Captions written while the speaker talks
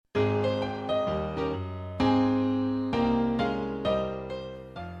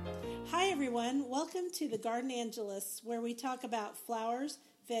welcome to the Gardenangelists, where we talk about flowers,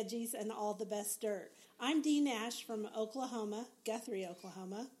 veggies, and all the best dirt. I'm Dee Nash from Oklahoma, Guthrie,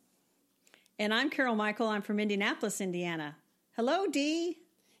 Oklahoma. And I'm Carol Michael. I'm from Indianapolis, Indiana. Hello, Dee.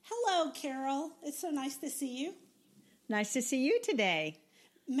 Hello, Carol. It's so nice to see you. Nice to see you today.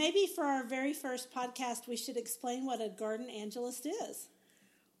 Maybe for our very first podcast, we should explain what a Gardenangelist is.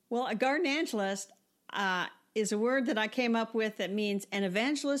 Well, a Gardenangelist is a word that I came up with that means an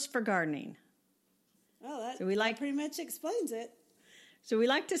evangelist for gardening. Oh, that pretty much explains it. So we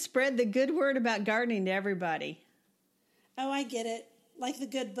like to spread the good word about gardening to everybody. Oh, I get it. Like the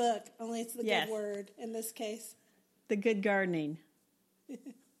good book, only it's the good word in this case. The good gardening.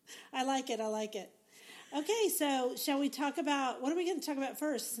 I like it. Okay, so shall we talk about, what are we going to talk about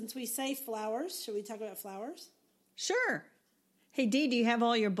first? Since we say flowers, should we talk about flowers? Sure. Hey, Dee, do you have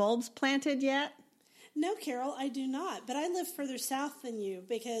all your bulbs planted yet? No, Carol, I do not. But I live further south than you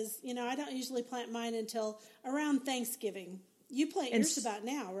because, I don't usually plant mine until around Thanksgiving. You plant yours about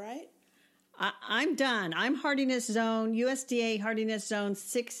now, right? I'm done. I'm hardiness zone, USDA hardiness zone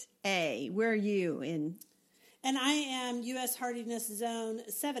 6A. Where are you in? And I am U.S. hardiness zone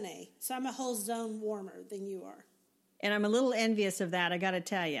 7A. So I'm a whole zone warmer than you are. And I'm a little envious of that, I got to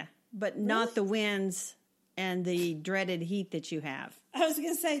tell you. But not the winds and the dreaded heat that you have. I was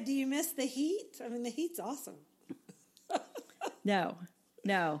going to say, do you miss the heat? I mean, the heat's awesome. No.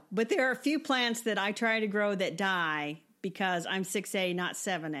 But there are a few plants that I try to grow that die because I'm 6A, not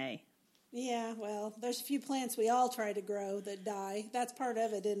 7A. Yeah, well, there's a few plants we all try to grow that die. That's part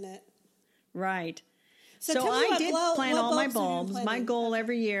of it, isn't it? Right. So I did plant all my bulbs. My goal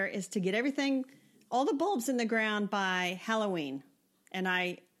every year is to get all the bulbs in the ground by Halloween. And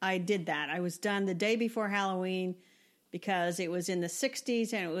I did that. I was done the day before Halloween because it was in the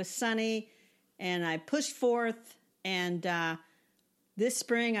 60s and it was sunny. And I pushed forth. And this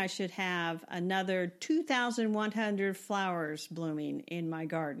spring I should have another 2,100 flowers blooming in my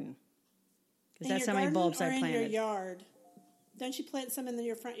garden. Because that's how many bulbs I planted. In your yard? Don't you plant some in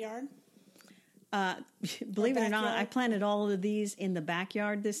your front yard? Believe it or not, I planted all of these in the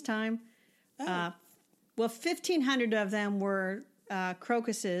backyard this time. Oh. 1,500 of them were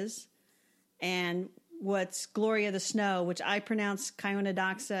crocuses and what's Gloria the Snow, which I pronounce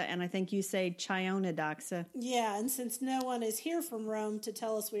Chionodoxa, and I think you say Chionodoxa. Yeah, and since no one is here from Rome to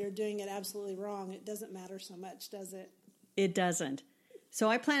tell us we are doing it absolutely wrong, it doesn't matter so much, does it? It doesn't. So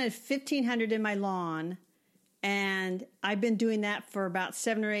I planted 1,500 in my lawn, and I've been doing that for about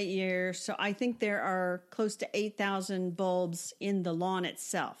 7 or 8 years. So I think there are close to 8,000 bulbs in the lawn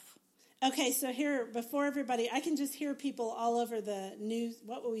itself. Okay, so here, before everybody, I can just hear people all over the news,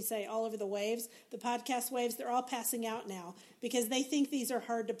 what would we say, all over the waves, the podcast waves, they're all passing out now because they think these are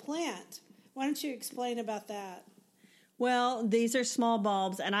hard to plant. Why don't you explain about that? Well, these are small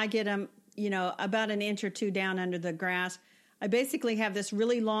bulbs, and I get them, about an inch or two down under the grass. I basically have this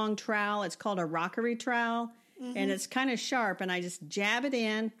really long trowel. It's called a rockery trowel, and it's kind of sharp, and I just jab it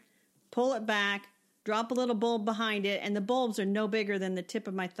in, pull it back, drop a little bulb behind it, and the bulbs are no bigger than the tip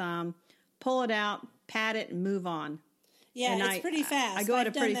of my thumb. Pull it out, pat it, and move on. Yeah, and it's pretty fast. I go at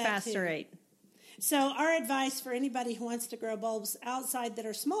a pretty fast rate. So our advice for anybody who wants to grow bulbs outside that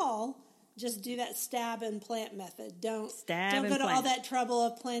are small, just do that stab and plant method. Don't go to all that trouble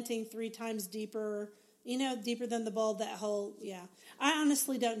of planting 3 times deeper, deeper than the bulb, that whole, I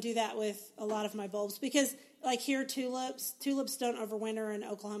honestly don't do that with a lot of my bulbs because, like here, tulips don't overwinter in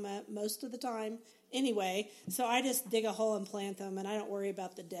Oklahoma most of the time anyway, so I just dig a hole and plant them, and I don't worry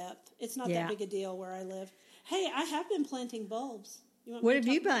about the depth. It's not that big a deal where I live. Hey, I have been planting bulbs. What have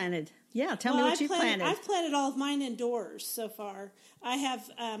you planted? Yeah, tell me what you planted. I've planted all of mine indoors so far. I have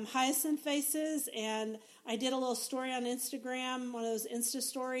hyacinth vases, and I did a little story on Instagram, one of those Insta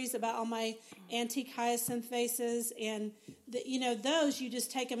stories about all my antique hyacinth vases. And, those, you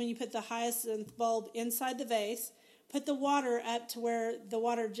just take them and you put the hyacinth bulb inside the vase, put the water up to where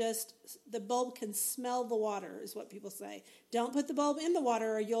the bulb can smell the water, is what people say. Don't put the bulb in the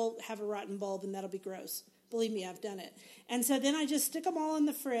water or you'll have a rotten bulb, and that'll be gross. Believe me, I've done it. And so then I just stick them all in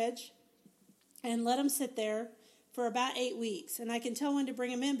the fridge and let them sit there for about 8 weeks. And I can tell when to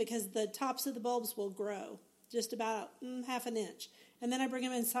bring them in because the tops of the bulbs will grow just about half an inch. And then I bring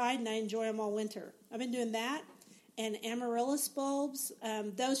them inside and I enjoy them all winter. I've been doing that. And amaryllis bulbs,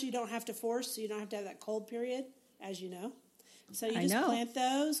 those you don't have to force, so you don't have to have that cold period, as you know. So you just plant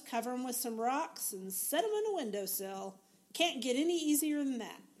those, cover them with some rocks, and set them in a windowsill. Can't get any easier than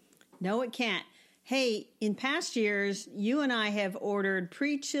that. No, it can't. Hey, in past years, you and I have ordered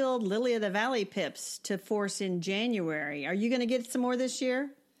pre-chilled Lily of the Valley pips to force in January. Are you going to get some more this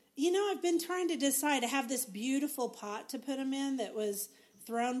year? I've been trying to decide. I have this beautiful pot to put them in that was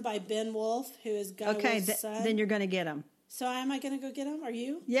thrown by Ben Wolf, who is Guy Wolf's son. Then you're going to get them. So am I going to go get them? Are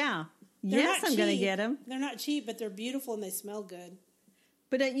you? Yeah. Yes, I'm going to get them. They're not cheap, but they're beautiful and they smell good.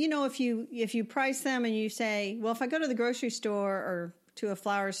 But if you price them and you say, well, if I go to the grocery store or to a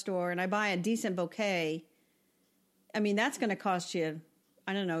flower store and I buy a decent bouquet, I mean, that's going to cost you,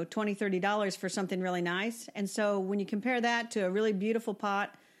 I don't know, $20, $30 for something really nice. And so when you compare that to a really beautiful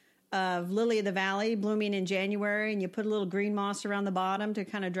pot of lily of the valley blooming in January and you put a little green moss around the bottom to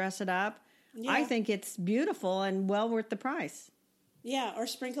kind of dress it up, I think it's beautiful and well worth the price. Yeah, or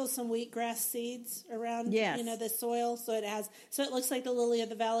sprinkle some wheatgrass seeds around, the soil so it looks like the lily of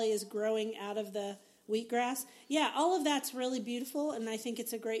the valley is growing out of the wheatgrass. Yeah, all of that's really beautiful, and I think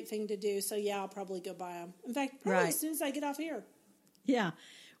it's a great thing to do. So I'll probably go buy them. In fact, probably as soon as I get off here. Yeah,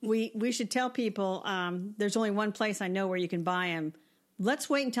 we should tell people there's only one place I know where you can buy them. Let's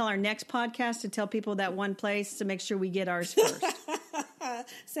wait until our next podcast to tell people that one place to make sure we get ours first.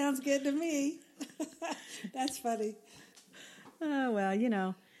 Sounds good to me. That's funny. Oh,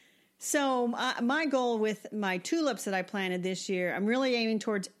 well, So my goal with my tulips that I planted this year, I'm really aiming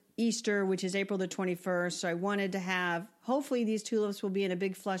towards Easter, which is April the 21st. So I wanted to have, hopefully these tulips will be in a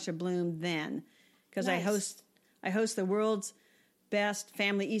big flush of bloom then. Because nice. I host the world's best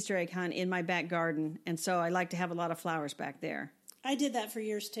family Easter egg hunt in my back garden. And so I like to have a lot of flowers back there. I did that for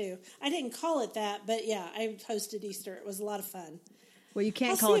years too. I didn't call it that, but I hosted Easter. It was a lot of fun. Well, you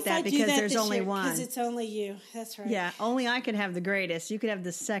can't call it that because there's only one. Because it's only you. That's right. Yeah, only I could have the greatest. You could have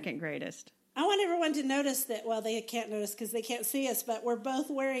the second greatest. I want everyone to notice that, well, they can't notice because they can't see us, but we're both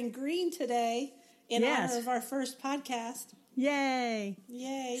wearing green today in honor of our first podcast. Yay.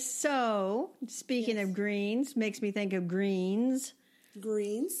 Yay. So, speaking of greens, makes me think of greens.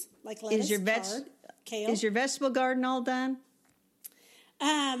 Greens, like lettuce, kale. Is your vegetable garden all done?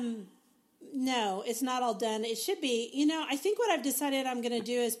 No, it's not all done. It should be. I think what I've decided I'm going to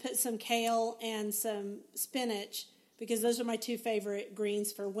do is put some kale and some spinach because those are my two favorite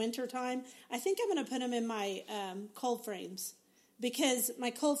greens for winter time. I think I'm going to put them in my cold frames because my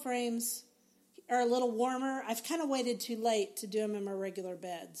cold frames are a little warmer. I've kind of waited too late to do them in my regular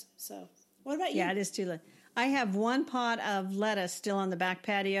beds. So, what about you? Yeah, it is too late. I have one pot of lettuce still on the back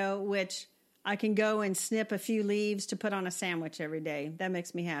patio, which I can go and snip a few leaves to put on a sandwich every day. That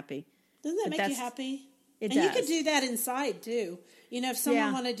makes me happy. Doesn't that make you happy? It does. And you could do that inside, too. If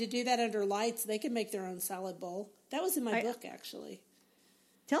someone wanted to do that under lights, they could make their own salad bowl. That was in my book, actually.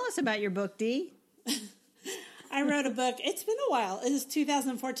 Tell us about your book, Dee. I wrote a book. It's been a while. It was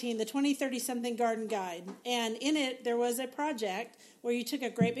 2014, the 2030-something Garden Guide. And in it, there was a project where you took a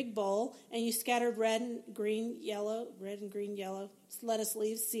great big bowl and you scattered red and green, yellow lettuce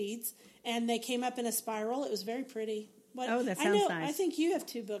leaves, seeds, and they came up in a spiral. It was very pretty. That sounds nice. I think you have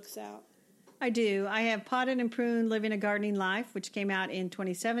 2 books out. I do. I have Potted and Pruned, Living a Gardening Life, which came out in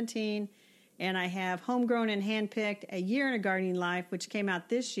 2017. And I have Homegrown and Handpicked, A Year in a Gardening Life, which came out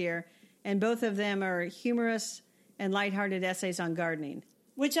this year. And both of them are humorous and lighthearted essays on gardening.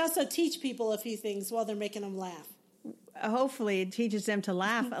 Which also teach people a few things while they're making them laugh. Hopefully it teaches them to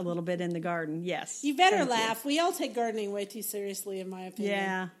laugh a little bit in the garden, yes. You better laugh. We all take gardening way too seriously, in my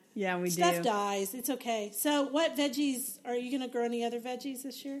opinion. Yeah, we do. Stuff dies. It's okay. So what veggies, are you going to grow any other veggies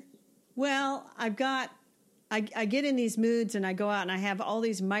this year? Well, I get in these moods and I go out and I have all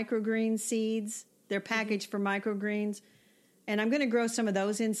these microgreen seeds. They're packaged for microgreens. And I'm going to grow some of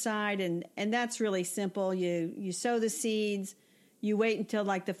those inside. And that's really simple. You sow the seeds. You wait until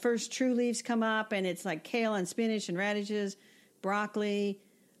like the first true leaves come up. And it's like kale and spinach and radishes, broccoli,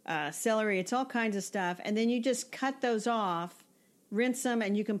 celery. It's all kinds of stuff. And then you just cut those off. Rinse them,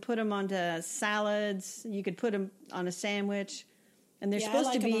 and you can put them onto salads. You could put them on a sandwich, and they're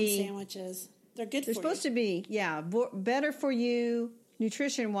supposed to be them on sandwiches. They're good. They're supposed to be, better for you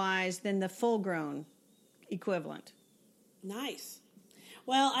nutrition-wise than the full-grown equivalent. Nice.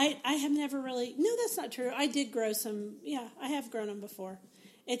 Well, I have never really. No, that's not true. I did grow some. Yeah, I have grown them before.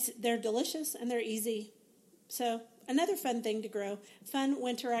 They're delicious and they're easy. So another fun thing to grow, fun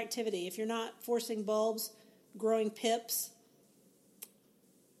winter activity. If you're not forcing bulbs, growing pips.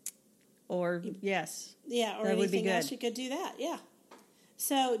 Or, yes. Yeah, or anything else, you could do that, yeah.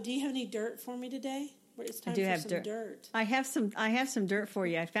 So, do you have any dirt for me today? It's time for some dirt. I have some dirt for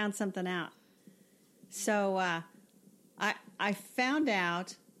you. I found something out. So, I found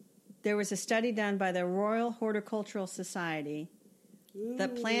out there was a study done by the Royal Horticultural Society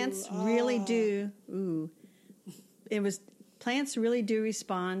that plants really do, plants really do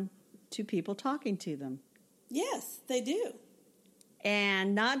respond to people talking to them. Yes, they do.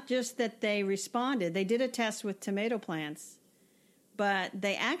 And not just that they responded. They did a test with tomato plants, but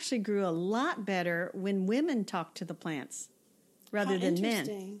they actually grew a lot better when women talked to the plants. rather than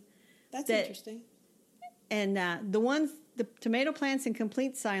men. That's interesting. And the tomato plants in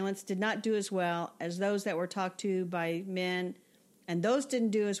complete silence did not do as well as those that were talked to by men, and those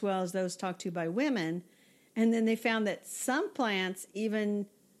didn't do as well as those talked to by women. And then they found that some plants even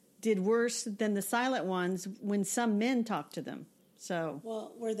did worse than the silent ones when some men talked to them. So,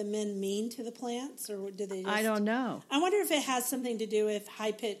 well, were the men mean to the plants, or did they just... I don't know. I wonder if it has something to do with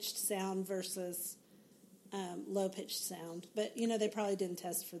high-pitched sound versus low-pitched sound. But, they probably didn't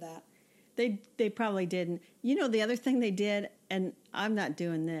test for that. They probably didn't. The other thing they did, and I'm not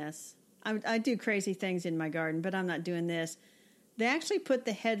doing this. I do crazy things in my garden, but I'm not doing this. They actually put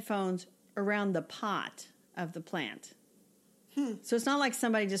the headphones around the pot of the plant. So it's not like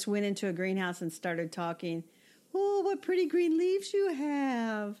somebody just went into a greenhouse and started talking, "Oh, what pretty green leaves you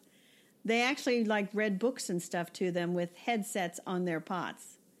have." They actually read books and stuff to them with headsets on their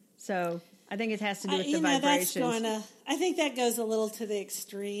pots. So I think it has to do with the vibrations. I think that goes a little to the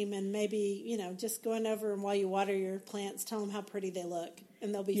extreme, and maybe, just going over and while you water your plants, tell them how pretty they look,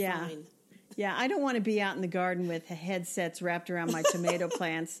 and they'll be fine. Yeah, I don't want to be out in the garden with headsets wrapped around my tomato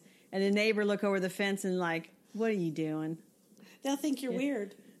plants and a neighbor look over the fence and what are you doing? They'll think you're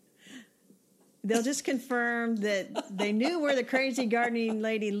weird. They'll just confirm that they knew where the crazy gardening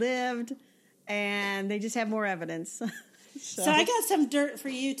lady lived, and they just have more evidence. So I got some dirt for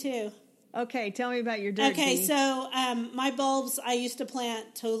you, too. Okay, tell me about your dirt. Okay, so my bulbs, I used to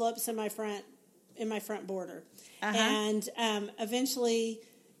plant tulips in my front border. And eventually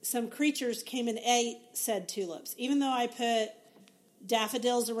some creatures came and ate said tulips, even though I put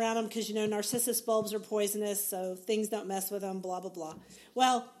daffodils around them because, narcissus bulbs are poisonous, so things don't mess with them, blah, blah, blah.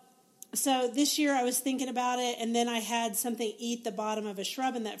 Well, so this year I was thinking about it, and then I had something eat the bottom of a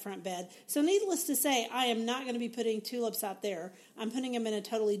shrub in that front bed. So needless to say, I am not going to be putting tulips out there. I'm putting them in a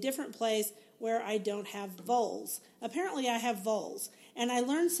totally different place where I don't have voles. Apparently I have voles. And I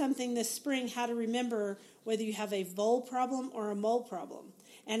learned something this spring, how to remember whether you have a vole problem or a mole problem.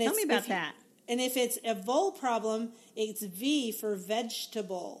 And tell me about that. And if it's a vole problem, it's V for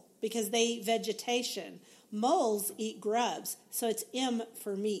vegetable, because they eat vegetation. Moles eat grubs, so it's M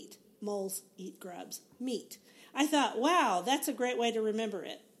for meat. Moles eat grubs, meat. I thought, wow, that's a great way to remember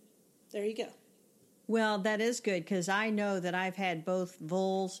it. There you go. Well, that is good, because I know that I've had both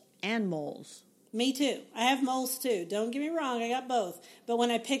voles and moles. Me too. I have moles too. Don't get me wrong, I got both. But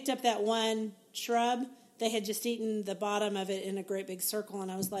when I picked up that one shrub, they had just eaten the bottom of it in a great big circle,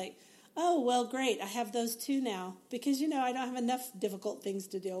 and I was like, oh, well, great. I have those too now, because, I don't have enough difficult things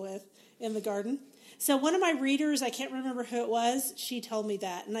to deal with in the garden. So one of my readers, I can't remember who it was, she told me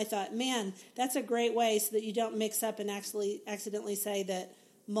that. And I thought, man, that's a great way so that you don't mix up and actually accidentally say that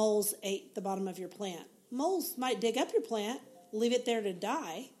moles ate the bottom of your plant. Moles might dig up your plant, leave it there to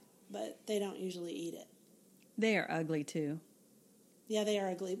die, but they don't usually eat it. They are ugly, too. Yeah, they are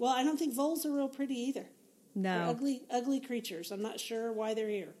ugly. Well, I don't think voles are real pretty either. No. They're ugly, ugly creatures. I'm not sure why they're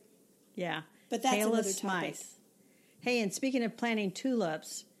here. Yeah. But that's another topic. Mice. Hey, and speaking of planting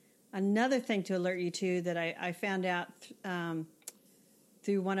tulips, another thing to alert you to that I found out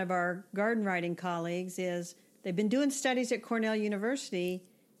through one of our garden writing colleagues is they've been doing studies at Cornell University,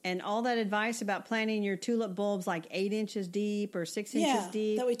 and all that advice about planting your tulip bulbs 8 inches deep or 6 inches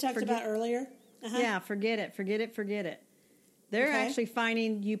deep. That we talked about earlier. Yeah, forget it. They're actually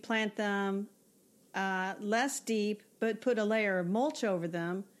finding you plant them less deep, but put a layer of mulch over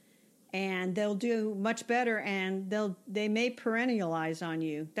them, and they'll do much better, and they may perennialize on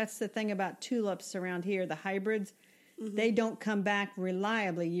you. That's the thing about tulips around here, the hybrids. Mm-hmm. They don't come back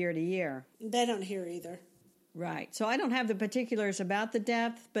reliably year to year. They don't here either. Right. So I don't have the particulars about the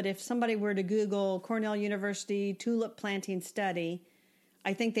depth, but if somebody were to Google Cornell University tulip planting study,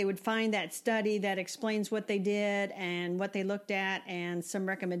 I think they would find that study that explains what they did and what they looked at, and some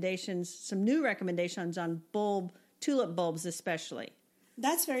new recommendations on tulip bulbs especially.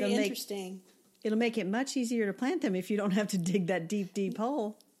 That's very interesting. It'll make it much easier to plant them if you don't have to dig that deep, deep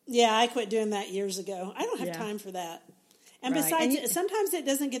hole. Yeah, I quit doing that years ago. I don't have time for that. And besides, sometimes it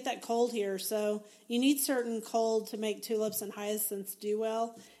doesn't get that cold here, so you need certain cold to make tulips and hyacinths do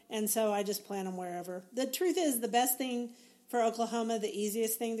well, and so I just plant them wherever. The truth is, the best thing for Oklahoma, the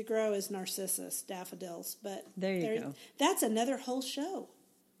easiest thing to grow is narcissus, daffodils. But there you go. That's another whole show.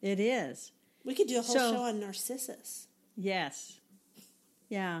 It is. We could do a whole show on narcissus. Yes.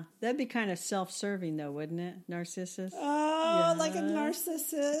 Yeah, that'd be kind of self-serving, though, wouldn't it? Narcissus. Oh, like a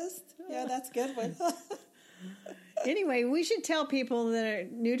narcissist. Yeah, that's a good one. Anyway, we should tell people that are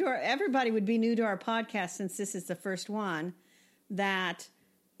new to everybody would be new to our podcast since this is the first one, that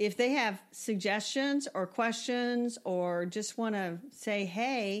if they have suggestions or questions or just want to say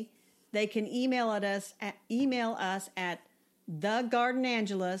hey, they can email us at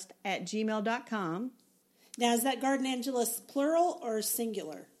thegardenangelist@gmail.com. Now, is that Gardenangelists plural or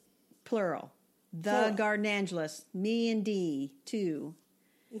singular? Plural. The Gardenangelists. Me and D, too.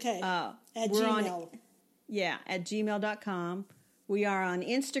 Okay. At Gmail. At gmail.com. We are on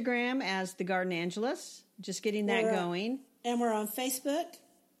Instagram as The Gardenangelists. Just getting that going. And we're on Facebook.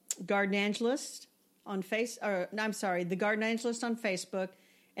 Gardenangelists on The Gardenangelists on Facebook.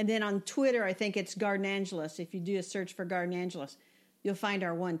 And then on Twitter, I think it's Gardenangelists. If you do a search for Gardenangelists, you'll find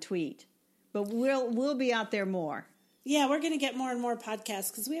our one tweet. But we'll be out there more. Yeah, we're going to get more and more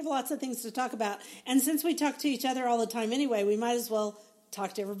podcasts because we have lots of things to talk about. And since we talk to each other all the time anyway, we might as well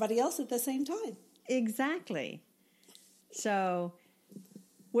talk to everybody else at the same time. Exactly. So,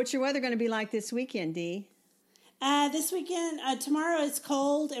 what's your weather going to be like this weekend, Dee? This weekend, tomorrow it's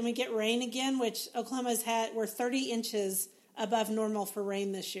cold and we get rain again, which Oklahoma's we're 30 inches above normal for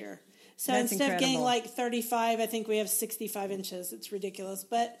rain this year. So That's instead incredible. of getting like 35, I think we have 65 inches. It's ridiculous.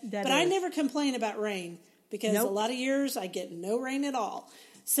 But I never complain about rain because a lot of years I get no rain at all.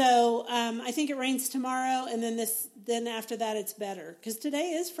 So I think it rains tomorrow, and then after that it's better. Because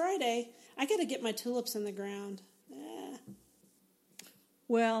today is Friday. I got to get my tulips in the ground.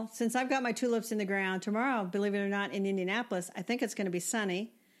 Well, since I've got my tulips in the ground, tomorrow, believe it or not, in Indianapolis, I think it's going to be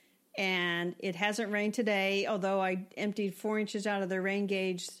sunny. And it hasn't rained today, although I emptied 4 inches out of the rain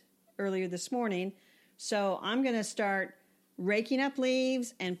gauge earlier this morning. So I'm going to start raking up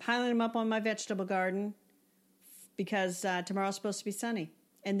leaves and piling them up on my vegetable garden because tomorrow's supposed to be sunny.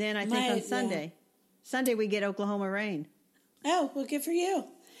 And then I think on Sunday we get Oklahoma rain. Oh, well, good for you.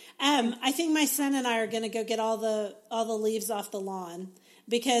 I think my son and I are going to go get all the leaves off the lawn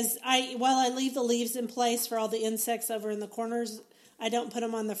because while I leave the leaves in place for all the insects over in the corners, I don't put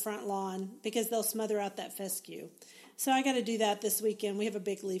them on the front lawn because they'll smother out that fescue. So I got to do that this weekend. We have a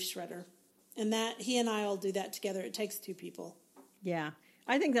big leaf shredder, and he and I will do that together. It takes 2 people. Yeah,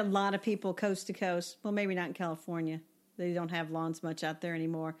 I think that a lot of people coast to coast. Well, maybe not in California. They don't have lawns much out there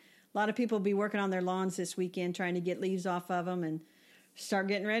anymore. A lot of people will be working on their lawns this weekend, trying to get leaves off of them and start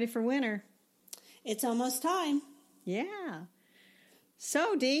getting ready for winter. It's almost time. Yeah.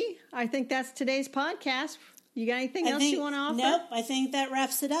 So, Dee, I think that's today's podcast. You got anything else you want to offer? Nope, I think that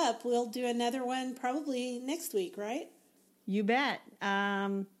wraps it up. We'll do another one probably next week, right? You bet.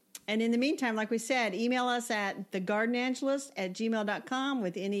 And in the meantime, like we said, email us at thegardenangelists@gmail.com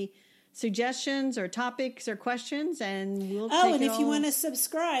with any suggestions or topics or questions, and we'll take it all. And if you want to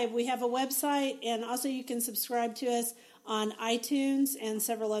subscribe, we have a website, and also you can subscribe to us on iTunes and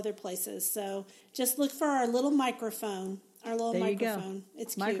several other places. So just look for our little microphone. Our little there microphone. You go.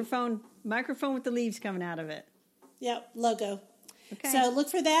 It's cute. Microphone with the leaves coming out of it. Yep, logo. Okay. So look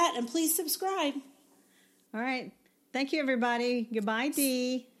for that, and please subscribe. All right. Thank you, everybody. Goodbye,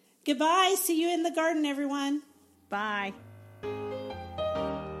 Dee. Goodbye. See you in the garden, everyone. Bye.